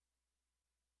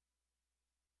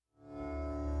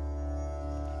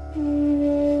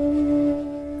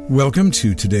Welcome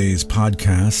to today's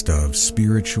podcast of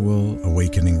Spiritual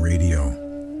Awakening Radio.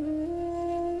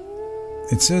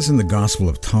 It says in the Gospel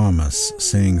of Thomas,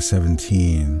 saying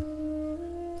 17,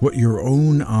 "What your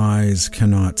own eyes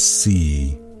cannot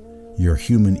see, your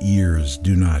human ears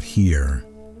do not hear,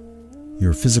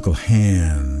 your physical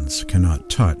hands cannot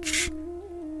touch,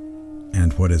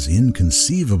 and what is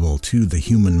inconceivable to the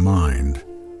human mind,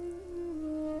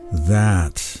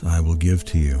 that I will give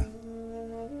to you."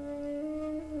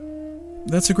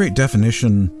 That's a great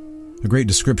definition, a great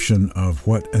description of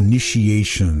what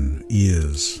initiation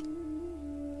is.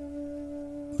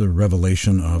 The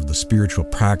revelation of the spiritual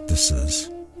practices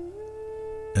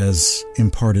as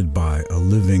imparted by a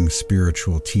living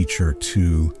spiritual teacher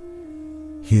to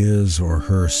his or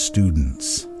her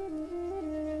students.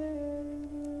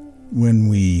 When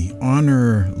we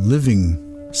honor living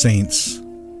saints,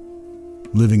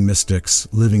 living mystics,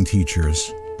 living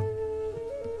teachers,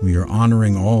 we are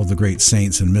honoring all the great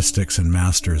saints and mystics and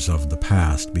masters of the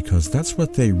past, because that's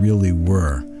what they really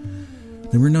were.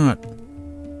 They were not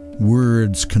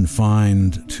words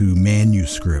confined to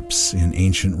manuscripts in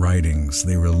ancient writings.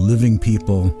 They were living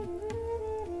people,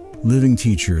 living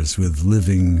teachers with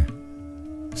living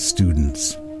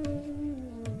students.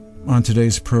 On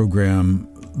today's program,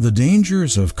 the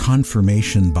dangers of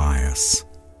confirmation bias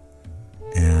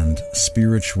and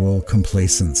spiritual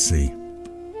complacency.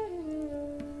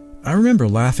 I remember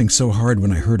laughing so hard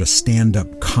when I heard a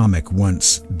stand-up comic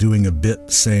once doing a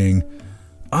bit saying,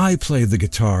 "I play the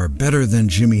guitar better than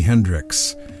Jimi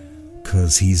Hendrix,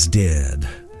 'cause he's dead."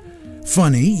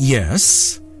 Funny,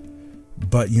 yes,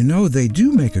 but they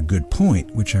do make a good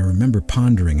point, which I remember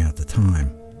pondering at the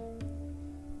time.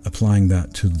 Applying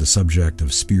that to the subject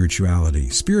of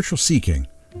spirituality, spiritual seeking,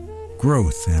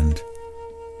 growth, and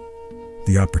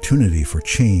the opportunity for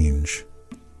change.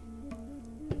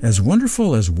 As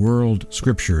wonderful as world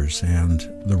scriptures and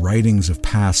the writings of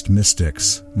past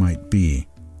mystics might be,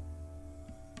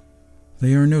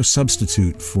 they are no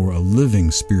substitute for a living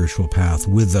spiritual path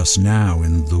with us now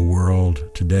in the world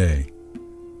today,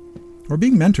 or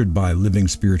being mentored by living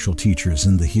spiritual teachers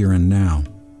in the here and now.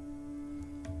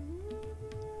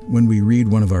 When we read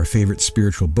one of our favorite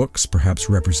spiritual books, perhaps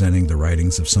representing the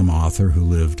writings of some author who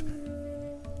lived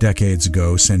decades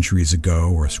ago, centuries ago,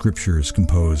 or scriptures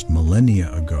composed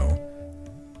millennia ago,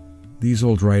 these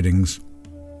old writings,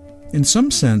 in some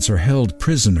sense, are held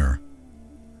prisoner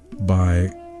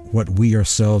by what we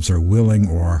ourselves are willing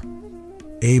or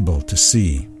able to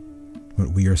see.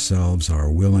 What we ourselves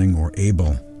are willing or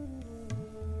able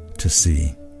to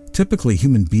see. Typically,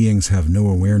 human beings have no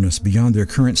awareness beyond their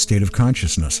current state of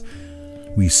consciousness.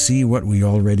 We see what we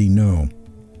already know,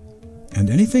 and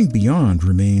anything beyond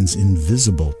remains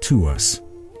invisible to us.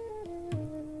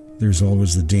 There's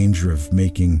always the danger of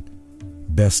making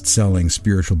best-selling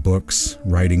spiritual books,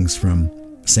 writings from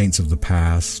saints of the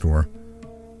past, or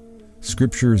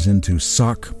scriptures into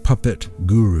sock puppet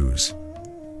gurus,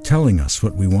 telling us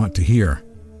what we want to hear.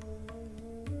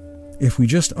 If we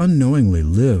just unknowingly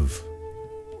live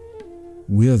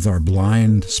with our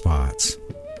blind spots,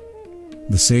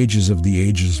 the sages of the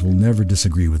ages will never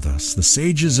disagree with us. The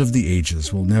sages of the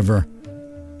ages will never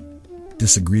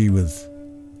disagree with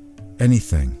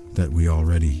anything that we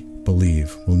already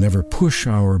believe. Will never push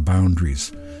our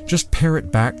boundaries. Just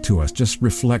parrot back to us. Just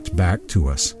reflect back to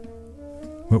us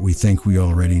what we think we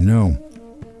already know.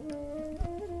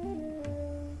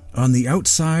 On the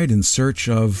outside in search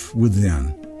of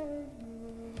within.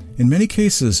 In many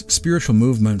cases, spiritual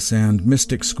movements and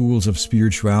mystic schools of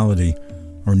spirituality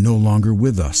are no longer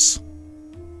with us,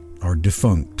 are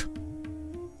defunct.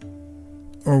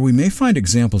 Or we may find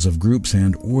examples of groups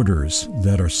and orders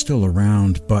that are still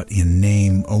around, but in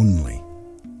name only,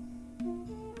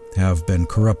 have been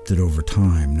corrupted over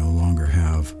time, no longer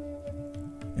have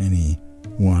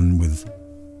anyone with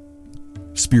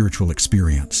spiritual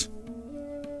experience,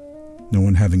 no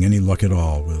one having any luck at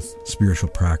all with spiritual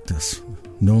practice,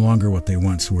 no longer what they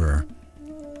once were.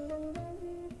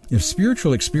 If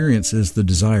spiritual experience is the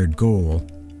desired goal,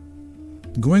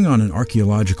 going on an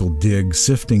archaeological dig,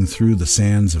 sifting through the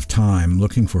sands of time,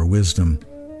 looking for wisdom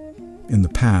in the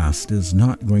past is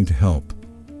not going to help.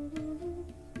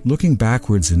 Looking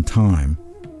backwards in time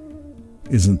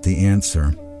isn't the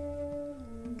answer,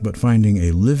 but finding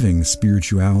a living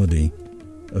spirituality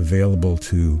available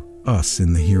to us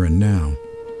in the here and now.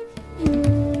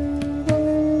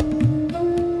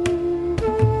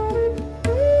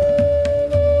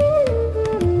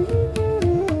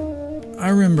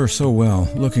 I remember so well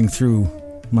looking through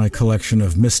my collection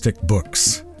of mystic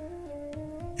books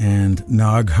and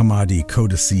Nag Hammadi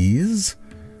codices,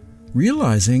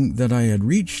 realizing that I had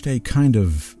reached a kind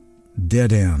of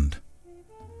dead end,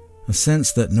 a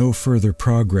sense that no further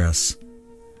progress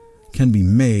can be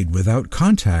made without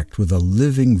contact with a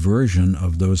living version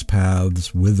of those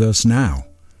paths with us now,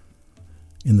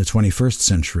 in the 21st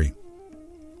century.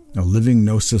 A living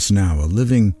gnosis now, a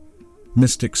living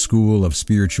mystic school of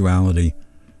spirituality,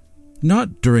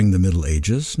 not during the Middle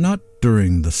Ages, not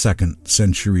during the 2nd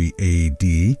century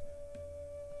A.D.,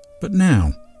 but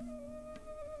now.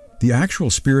 The actual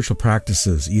spiritual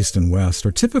practices, East and West,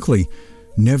 are typically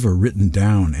never written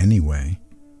down anyway,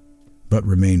 but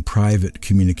remain private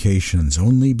communications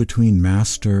only between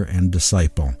master and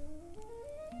disciple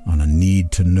on a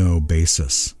need-to-know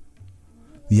basis.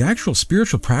 The actual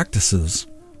spiritual practices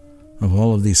of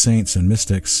all of these saints and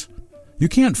mystics, you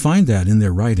can't find that in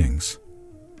their writings.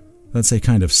 That's a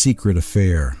kind of secret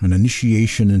affair, an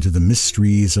initiation into the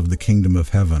mysteries of the kingdom of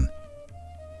heaven,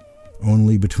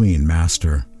 only between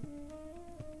master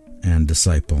and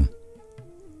disciple.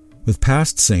 With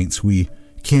past saints, we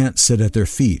can't sit at their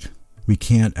feet. We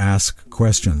can't ask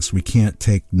questions. We can't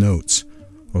take notes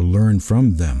or learn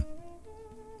from them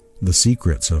the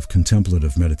secrets of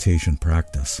contemplative meditation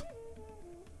practice.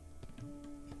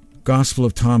 Gospel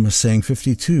of Thomas, saying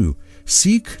 52,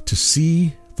 seek to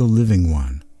see the living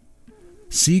one.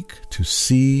 Seek to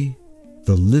see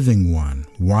the living one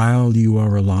while you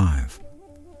are alive,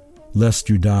 lest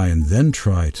you die and then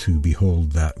try to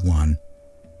behold that one,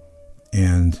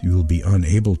 and you will be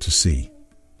unable to see.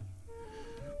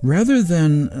 Rather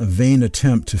than a vain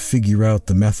attempt to figure out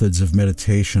the methods of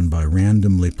meditation by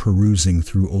randomly perusing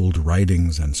through old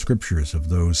writings and scriptures of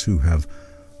those who have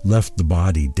left the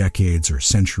body decades or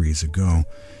centuries ago,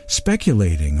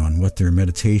 speculating on what their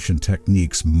meditation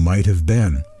techniques might have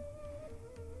been.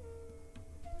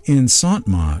 In Sant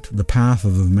Mat, the path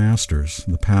of the masters,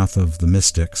 the path of the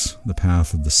mystics, the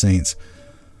path of the saints,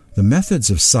 the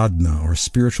methods of sadhana or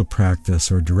spiritual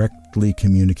practice are directly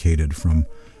communicated from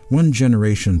one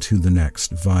generation to the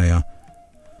next via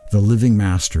the living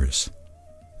masters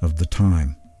of the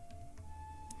time.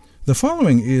 The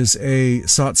following is a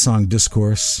satsang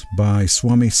discourse by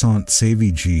Swami Sant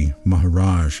Seviji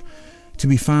Maharaj, to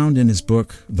be found in his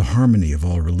book The Harmony of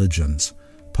All Religions,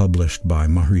 published by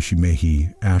Maharishi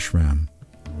Mehi Ashram.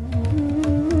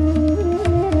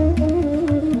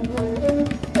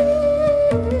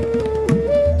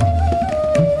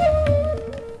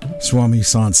 Swami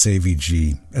Sant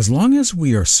Seviji, as long as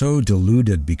we are so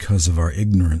deluded because of our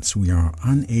ignorance, we are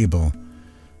unable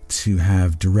to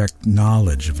have direct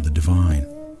knowledge of the divine.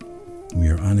 We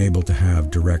are unable to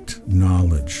have direct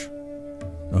knowledge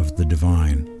of the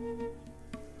divine.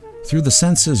 Through the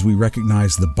senses we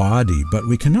recognize the body, but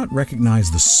we cannot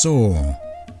recognize the soul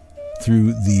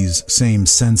through these same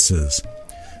senses.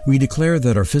 We declare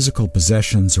that our physical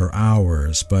possessions are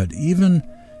ours, but even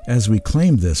as we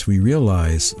claim this, we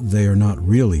realize they are not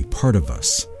really part of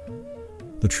us.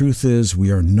 The truth is,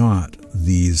 we are not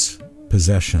these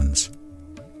possessions.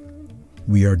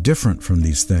 We are different from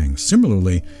these things.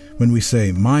 Similarly, when we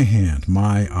say my hand,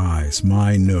 my eyes,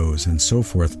 my nose, and so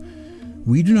forth,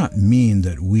 we do not mean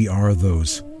that we are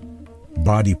those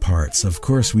body parts. Of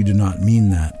course, we do not mean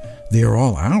that. They are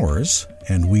all ours,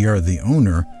 and we are the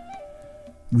owner.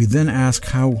 We then ask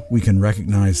how we can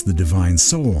recognize the divine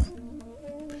soul.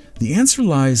 The answer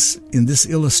lies in this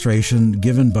illustration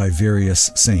given by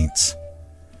various saints.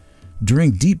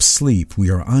 During deep sleep, we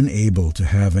are unable to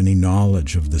have any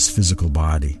knowledge of this physical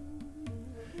body.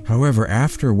 However,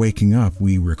 after waking up,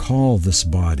 we recall this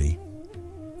body,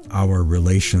 our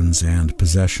relations and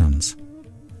possessions.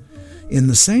 In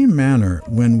the same manner,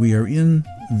 when we are in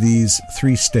these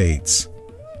three states,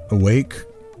 awake,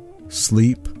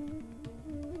 sleep,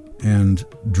 and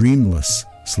dreamless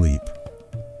sleep,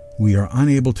 we are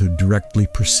unable to directly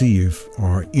perceive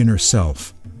our inner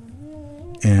self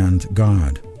and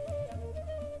God.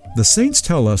 The saints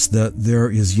tell us that there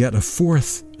is yet a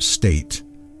fourth state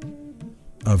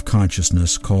of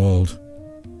consciousness called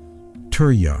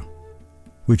Turiya,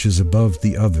 which is above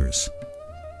the others,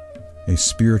 a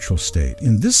spiritual state.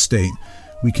 In this state,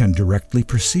 we can directly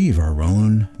perceive our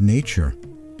own nature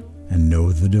and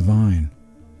know the divine.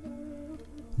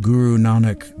 Guru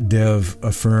Nanak Dev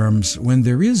affirms, when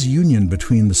there is union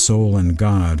between the soul and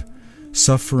God,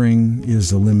 suffering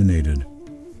is eliminated.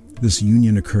 This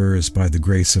union occurs by the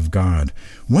grace of God.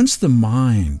 Once the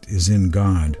mind is in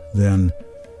God, then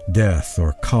death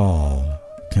or kal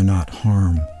cannot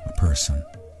harm a person.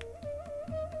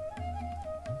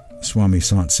 Swami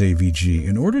Sant Seviji,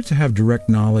 in order to have direct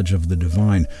knowledge of the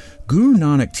divine, Guru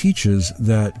Nanak teaches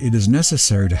that it is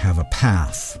necessary to have a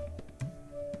path.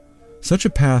 Such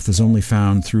a path is only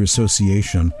found through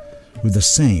association with a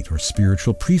saint or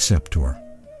spiritual preceptor.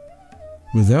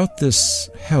 Without this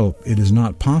help, it is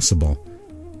not possible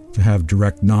to have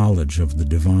direct knowledge of the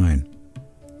divine.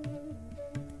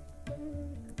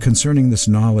 Concerning this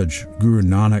knowledge, Guru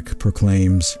Nanak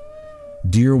proclaims,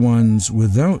 "Dear ones,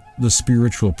 without the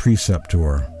spiritual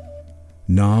preceptor,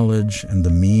 knowledge and the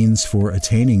means for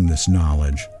attaining this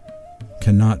knowledge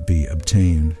cannot be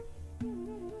obtained."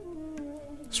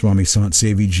 Swami Sant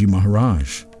Sevi Ji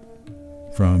Maharaj,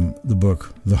 from the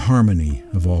book The Harmony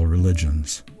of All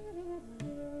Religions.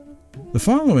 The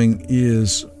following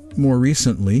is more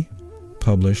recently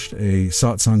published a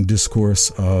satsang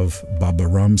discourse of Baba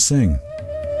Ram Singh.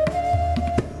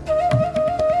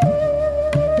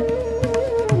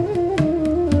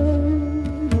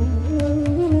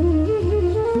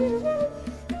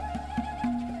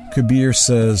 Kabir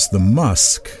says, "The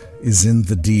musk is in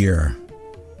the deer,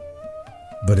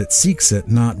 but it seeks it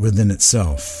not within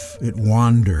itself. It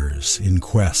wanders in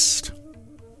quest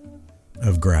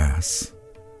of grass."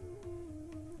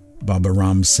 Baba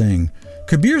Ram Singh.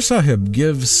 Kabir Sahib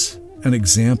gives an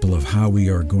example of how we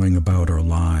are going about our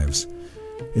lives.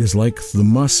 It is like the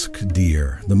musk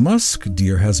deer. The musk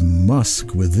deer has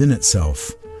musk within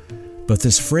itself, but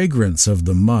this fragrance of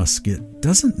the musk, it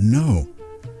doesn't know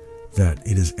that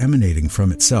it is emanating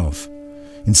from itself.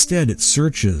 Instead, it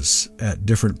searches at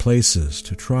different places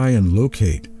to try and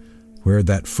locate where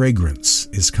that fragrance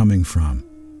is coming from.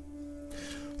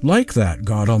 Like that,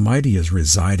 God Almighty is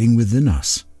residing within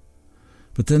us.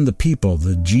 But then the people,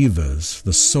 the jivas,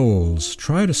 the souls,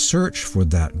 try to search for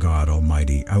that God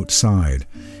Almighty outside,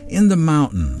 in the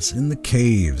mountains, in the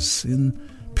caves, in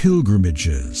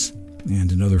pilgrimages,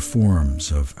 and in other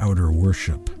forms of outer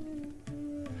worship.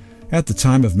 At the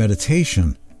time of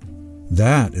meditation,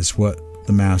 that is what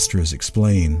the masters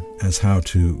explain as how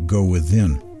to go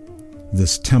within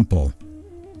this temple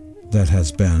that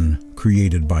has been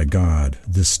created by God,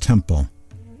 this temple,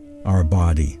 our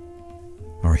body,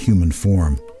 our human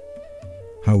form,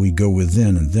 how we go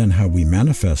within and then how we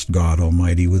manifest God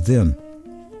Almighty within.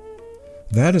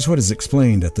 That is what is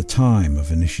explained at the time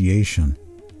of initiation.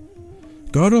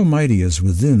 God Almighty is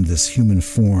within this human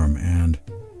form, and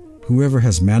whoever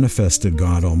has manifested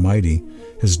God Almighty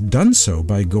has done so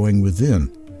by going within.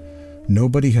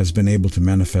 Nobody has been able to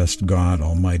manifest God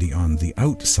Almighty on the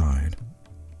outside.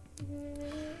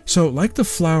 So, like the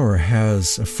flower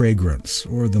has a fragrance,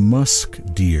 or the musk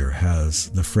deer has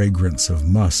the fragrance of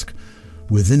musk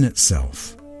within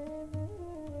itself,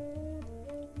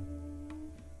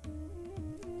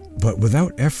 but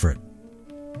without effort,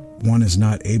 one is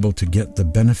not able to get the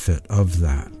benefit of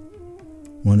that.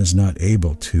 One is not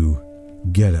able to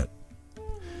get it.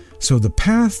 So the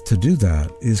path to do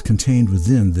that is contained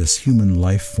within this human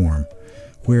life form,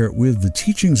 where with the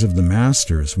teachings of the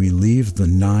masters we leave the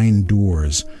 9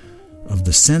 doors of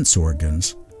the sense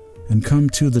organs and come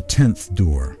to the 10th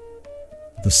door,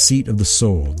 the seat of the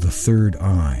soul, the 3rd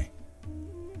eye.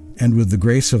 And with the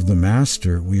grace of the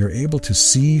master, we are able to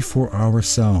see for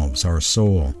ourselves, our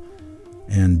soul,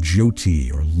 and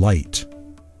jyoti, or light,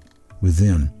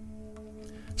 within.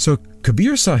 So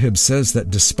Kabir Sahib says that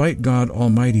despite God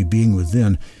Almighty being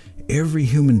within every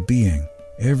human being,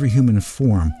 every human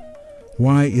form,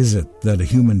 why is it that a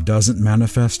human doesn't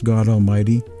manifest God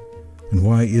Almighty? And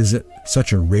why is it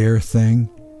such a rare thing?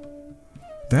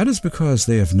 That is because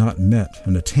they have not met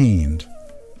and attained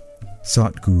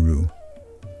Satguru.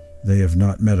 They have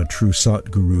not met a true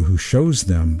Satguru who shows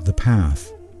them the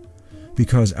path.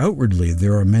 Because outwardly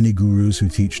there are many gurus who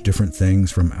teach different things,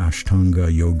 from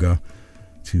Ashtanga yoga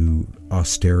to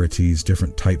austerities,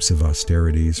 different types of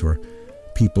austerities, or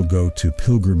people go to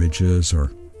pilgrimages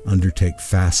or undertake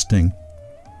fasting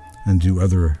and do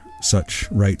other such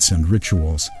rites and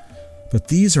rituals. But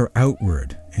these are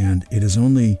outward, and it is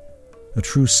only a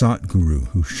true Satguru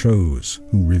who shows,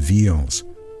 who reveals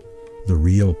the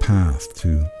real path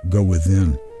to go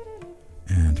within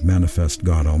and manifest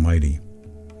God Almighty.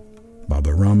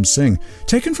 Baba Ram Singh,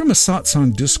 taken from a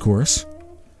satsang discourse,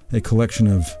 a collection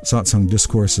of satsang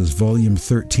discourses, volume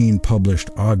 13, published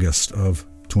August of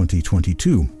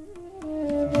 2022.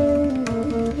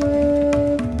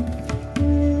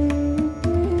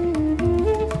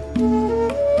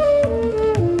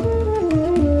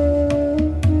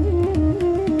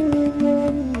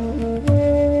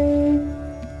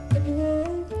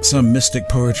 Some mystic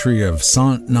poetry of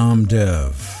Sant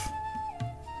Namdev.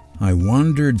 I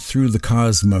wandered through the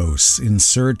cosmos in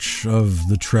search of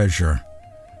the treasure,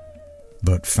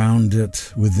 but found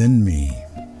it within me.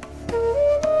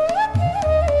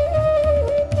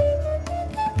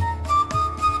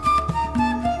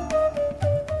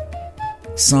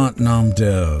 Sant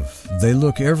Namdev, they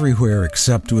look everywhere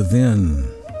except within.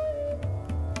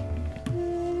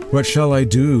 What shall I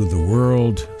do? The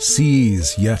world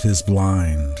sees, yet is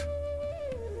blind.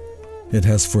 It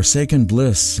has forsaken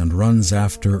bliss and runs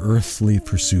after earthly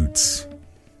pursuits.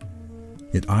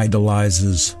 It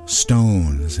idolizes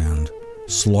stones and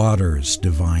slaughters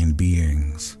divine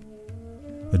beings,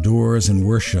 adores and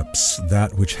worships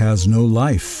that which has no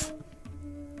life.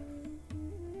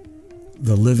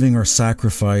 The living are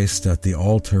sacrificed at the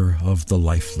altar of the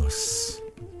lifeless.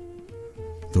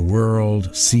 The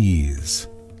world sees,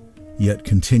 yet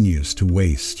continues to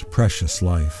waste precious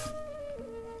life.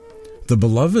 The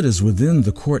beloved is within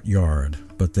the courtyard,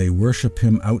 but they worship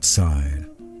him outside.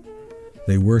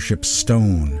 They worship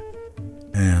stone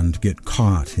and get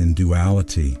caught in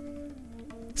duality.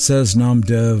 Says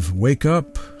Namdev, wake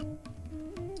up,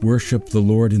 worship the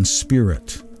Lord in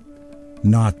spirit,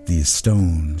 not these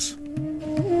stones.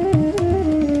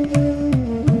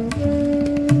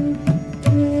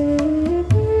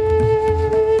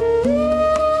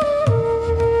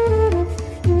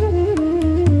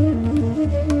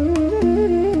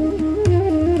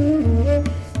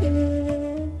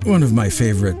 One of my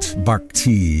favorite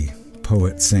Bhakti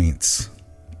poet saints,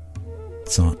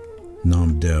 Sant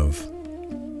Namdev.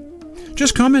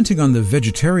 Just commenting on the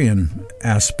vegetarian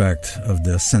aspect of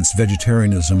this, since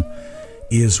vegetarianism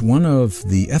is one of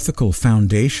the ethical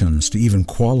foundations to even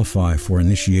qualify for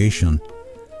initiation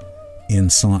in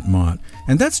Sant Mat.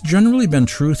 And that's generally been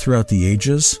true throughout the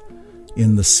ages.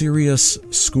 In the serious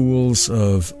schools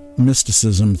of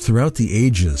mysticism throughout the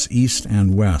ages, East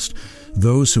and West,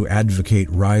 those who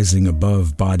advocate rising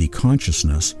above body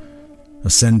consciousness,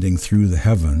 ascending through the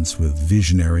heavens with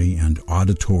visionary and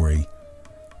auditory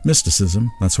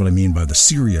mysticism, that's what I mean by the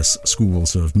serious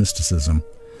schools of mysticism,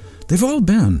 they've all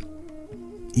been,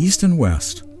 East and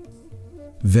West,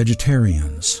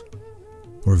 vegetarians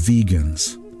or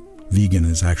vegans. Vegan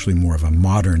is actually more of a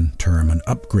modern term, an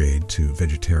upgrade to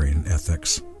vegetarian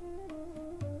ethics.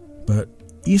 But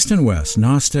East and West,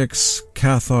 Gnostics,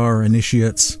 Cathar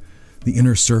initiates, the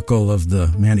inner circle of the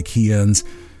Manichaeans,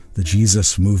 the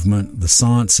Jesus movement, the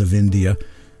Sants of India,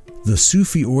 the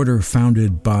Sufi order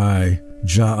founded by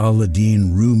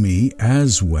Jalaluddin Rumi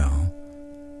as well,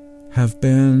 have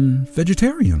been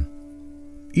vegetarian,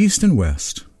 East and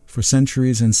West, for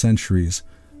centuries and centuries.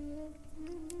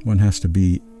 One has to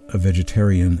be a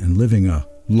vegetarian and living a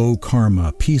low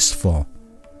karma, peaceful,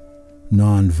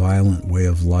 non-violent way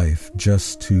of life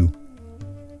just to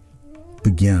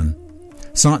begin.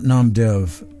 Sant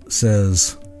Namdev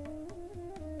says,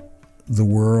 the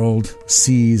world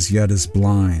sees yet is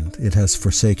blind. It has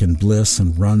forsaken bliss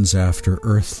and runs after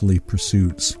earthly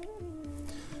pursuits.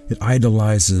 It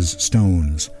idolizes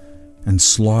stones and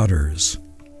slaughters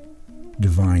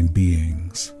divine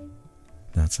beings.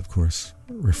 That's, of course,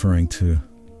 referring to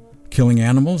killing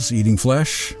animals, eating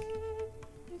flesh.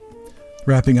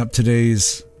 Wrapping up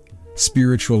today's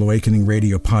Spiritual Awakening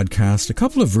Radio podcast, a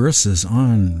couple of verses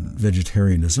on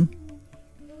vegetarianism.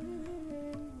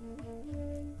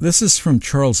 This is from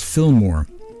Charles Fillmore,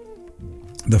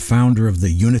 the founder of the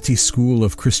Unity School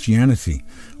of Christianity,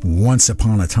 once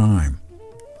upon a time.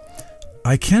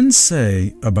 I can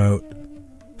say about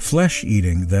flesh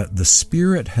eating that the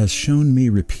Spirit has shown me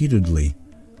repeatedly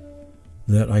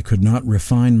that I could not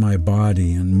refine my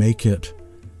body and make it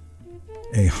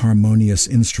a harmonious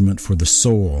instrument for the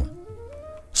soul,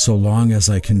 so long as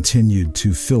I continued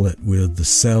to fill it with the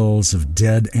cells of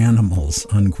dead animals,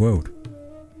 unquote.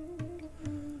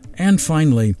 And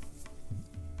finally,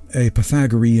 a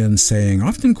Pythagorean saying,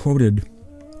 often quoted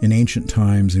in ancient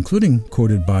times, including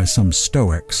quoted by some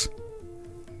Stoics,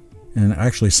 and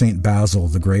actually St. Basil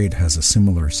the Great has a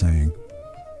similar saying.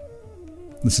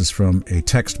 This is from a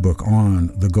textbook on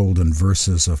the golden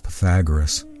verses of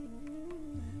Pythagoras.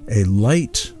 A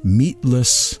light,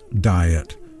 meatless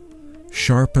diet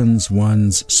sharpens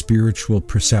one's spiritual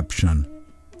perception,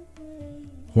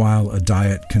 while a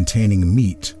diet containing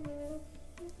meat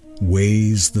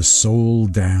weighs the soul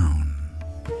down.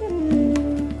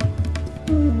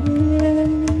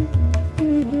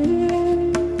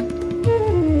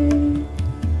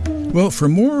 Well, for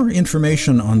more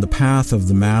information on the path of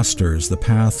the masters, the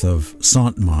path of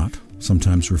Sant Mat,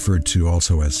 sometimes referred to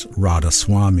also as Radha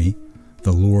Swami,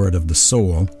 the Lord of the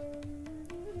Soul,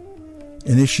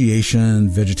 initiation,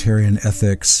 vegetarian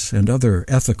ethics, and other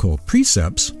ethical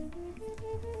precepts,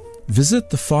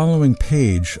 visit the following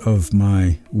page of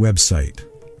my website,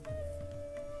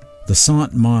 the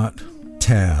Sant Mat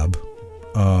tab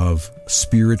of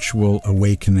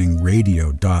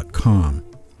spiritualawakeningradio.com.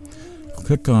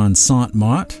 Click on Sant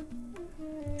Mat,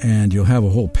 and you'll have a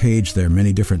whole page there,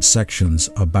 many different sections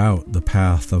about the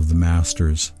path of the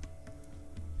masters,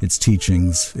 its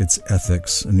teachings, its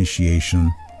ethics,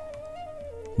 initiation,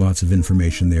 Lots of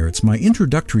information there. It's my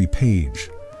introductory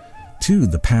page to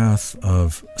the path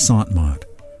of Sant-Mat.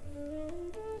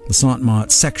 The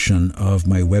Sant-Mat section of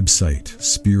my website,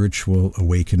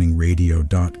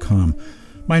 spiritualawakeningradio.com.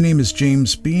 My name is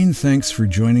James Bean. Thanks for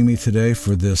joining me today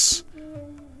for this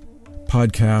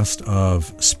podcast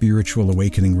of Spiritual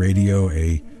Awakening Radio,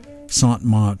 a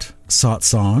Sant-Mat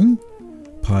satsang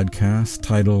podcast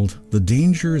titled The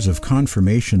Dangers of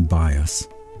Confirmation Bias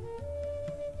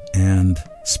and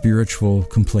Spiritual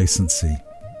Complacency.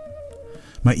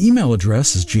 My email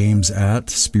address is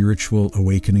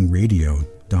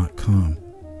james@spiritualawakeningradio.com.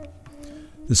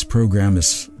 This program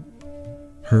is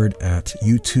heard at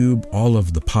YouTube, all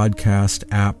of the podcast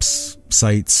apps,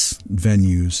 sites,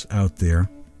 venues out there.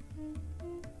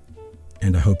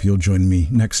 And I hope you'll join me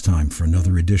next time for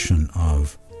another edition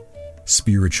of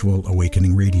Spiritual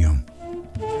Awakening Radio.